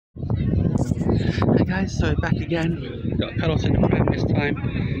Hi guys, so back again. Got cuddles in the pram this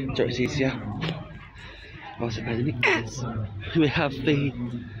time, so it's easier. Also better than the ass. We have the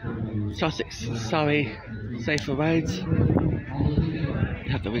Sussex Surrey Safer Roads.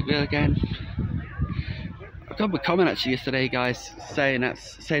 We have the big wheel again. I got a comment actually yesterday, guys, saying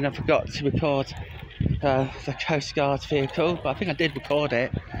I forgot to record the Coast Guard vehicle, but I think I did record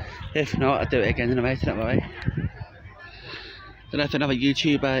it. If not, I'll do it again in a minute, don't worry. Don't know if another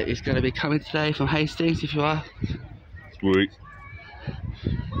YouTuber is going to be coming today from Hastings. If you are, Sweet.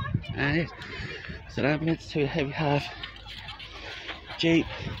 and so now we have Jeep.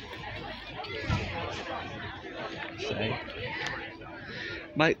 So,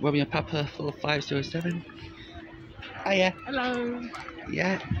 Mike Romeo Papa 4507. Hiya. Hello.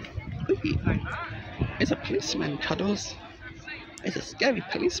 Yeah. It's a policeman, Cuddles. It's a scary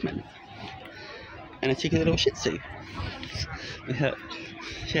policeman. And a cheeky little Shih Tzu. We have,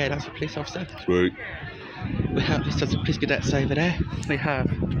 yeah, that's a police officer. Sweet. We have just some police cadets over there. We have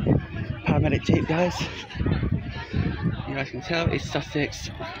paramedic Jeep, guys. You guys can tell it's Sussex.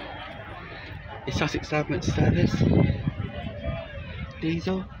 It's Sussex Ambulance Service.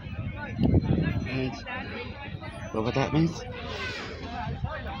 Diesel. And whatever that means.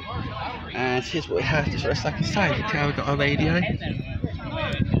 And here's what we have just for a second side. You can tell we've got our radio.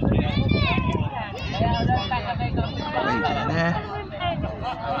 Radio there.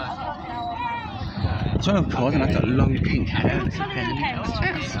 So I'm cold and I've got long pink hair and it's a pain in the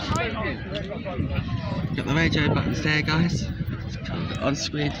ass. Got the radio buttons there, guys. On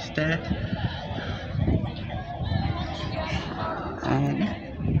screen just there. And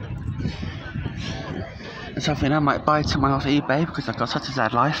something I might buy tomorrow off eBay because I've got such a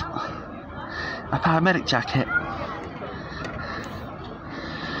sad life. A paramedic jacket.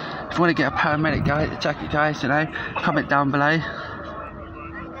 If you want to get a paramedic jacket, guys, you know, comment down below,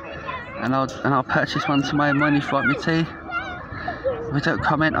 and I'll purchase one to my own money if you want me to. If you don't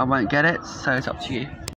comment, I won't get it, so it's up to you.